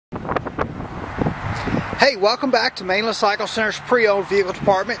Hey, welcome back to Mainland Cycle Center's pre-owned vehicle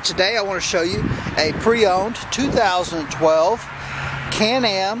department. Today I want to show you a pre-owned 2012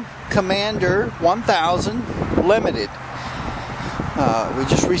 Can-Am Commander 1000 Limited. We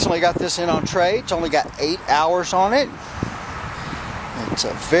just recently got this in on trade. It's only got 8 hours on it. It's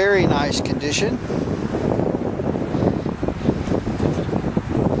a very nice condition.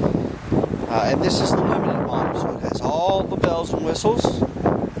 And this is the limited model, so it has all the bells and whistles.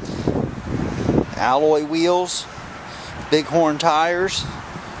 Alloy wheels, bighorn tires,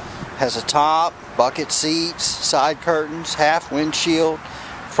 has a top, bucket seats, side curtains, half windshield,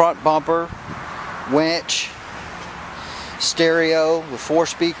 front bumper, winch, stereo with 4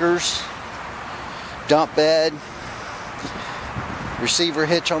 speakers, dump bed, receiver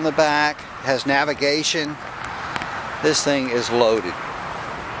hitch on the back, has navigation. This thing is loaded.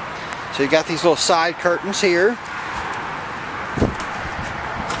 So you got these little side curtains here.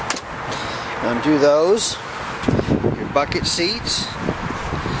 Undo those. Your bucket seats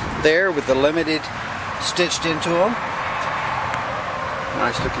there with the limited stitched into them.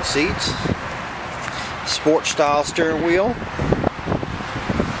 Nice looking seats. Sport style steering wheel.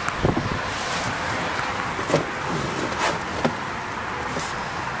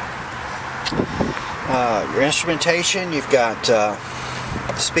 Your instrumentation, you've got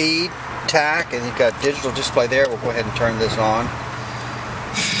speed, tack, and you've got digital display there. We'll go ahead and turn this on.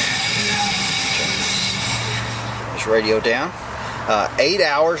 Radio down. 8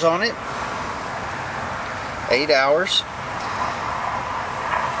 hours on it. 8 hours.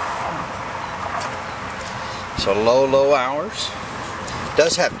 So low hours.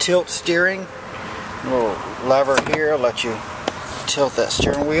 Does have tilt steering. A little lever here will let you tilt that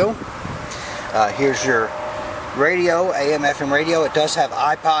steering wheel. Here's your radio, AM, FM radio. It does have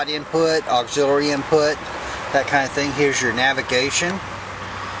iPod input, auxiliary input, that kind of thing. Here's your navigation,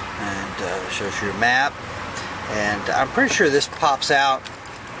 and shows your map. And I'm pretty sure this pops out.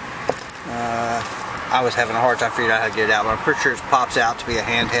 I was having a hard time figuring out how to get it out, but I'm pretty sure it pops out to be a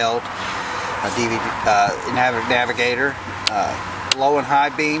handheld navigator. Low and high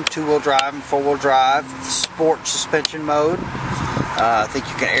beam, 2-wheel drive and 4-wheel drive, sport suspension mode. I think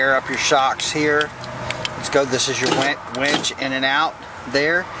you can air up your shocks here. Let's go. This is your winch in and out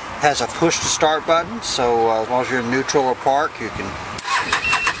there. Has a push to start button, so as long as you're in neutral or park, you can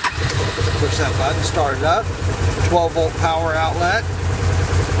push that button, start it up. 12-volt power outlet.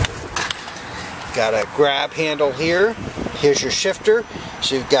 Got a grab handle here. Here's your shifter.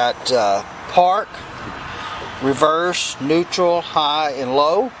 So you've got park, reverse, neutral, high, and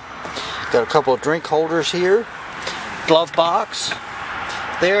low. Got a couple of drink holders here. Glove box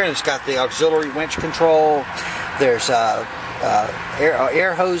there, and it's got the auxiliary winch control. There's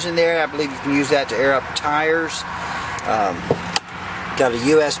air hose in there. I believe you can use that to air up tires. Got a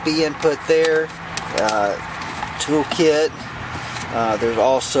USB input there. Toolkit. There's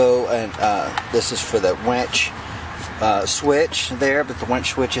also this is for the winch switch there, but the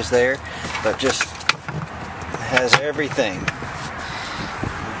winch switch is there, but just has everything.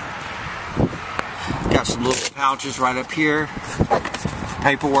 Got some little pouches right up here.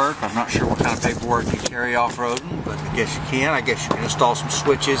 Paperwork. I'm not sure what kind of paperwork you carry off-roading, but I guess you can. I guess you can install some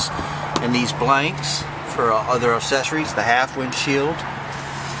switches in these blanks for other accessories. The half windshield.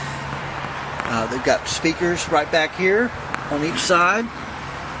 They've got speakers right back here on each side,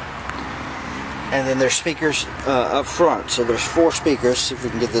 and then there's speakers up front. So there's 4 speakers. See if we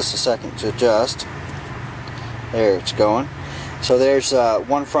can get this a second to adjust. There, it's going. So there's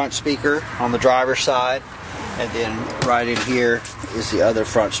one front speaker on the driver's side, and then right in here is the other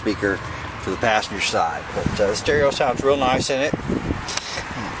front speaker for the passenger side. But the stereo sounds real nice in it.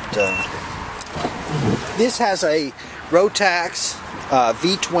 And, this has a Rotax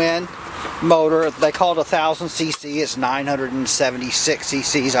V-twin motor. They call it 1000 cc. It's 976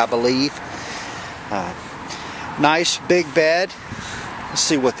 cc's, I believe. Nice big bed. Let's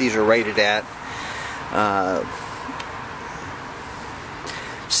see what these are rated at.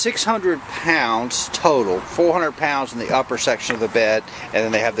 600 pounds total. 400 pounds in the upper section of the bed, and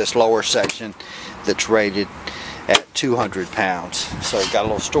then they have this lower section that's rated at 200 pounds. So you've got a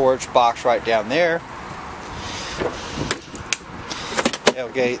little storage box right down there.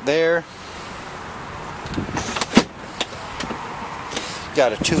 Tailgate there.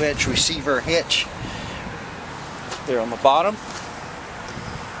 Got a 2-inch receiver hitch there on the bottom.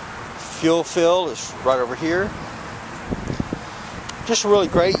 Fuel fill is right over here. Just a really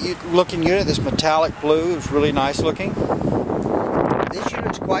great looking unit. This metallic blue is really nice looking. This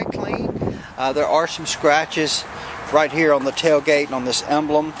unit's quite clean. There are some scratches right here on the tailgate and on this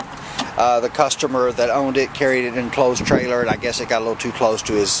emblem. The customer that owned it carried it in a closed trailer, and I guess it got a little too close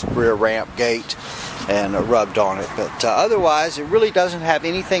to his rear ramp gate and rubbed on it. But otherwise, it really doesn't have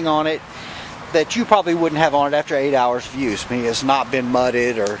anything on it that you probably wouldn't have on it after 8 hours of use. I mean, it's not been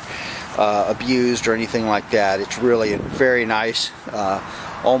mudded or abused or anything like that. It's really in very nice,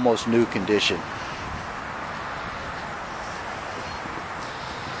 almost new condition.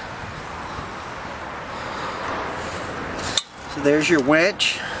 So there's your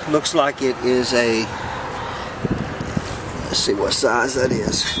winch. Looks like it is a, let's see what size that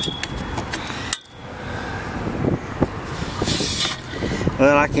is.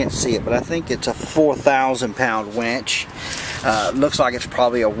 Well, I can't see it, but I think it's a 4,000-pound winch. Looks like it's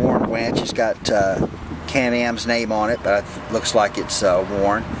probably a worn winch. It's got Can-Am's name on it, but it looks like it's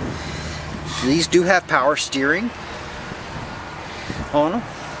worn. These do have power steering on them.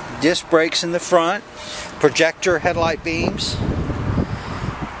 Disc brakes in the front. Projector headlight beams.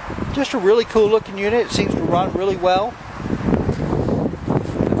 Just a really cool looking unit. It seems to run really well.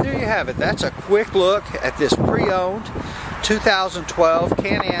 But there you have it. That's a quick look at this pre-owned 2012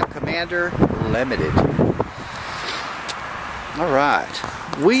 Can-Am Commander Limited. Alright,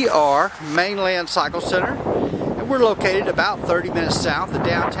 we are Mainland Cycle Center, and we're located about 30 minutes south of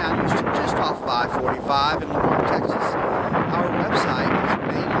downtown Houston, just off of I-45 in LaMarque, Texas. Our website is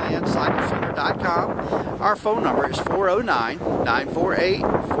mainlandcyclecenter.com. Our phone number is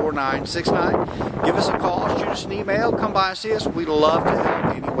 409-948-4969. Give us a call, shoot us an email, come by and see us. We'd love to help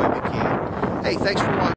any way we can. Hey, thanks for watching.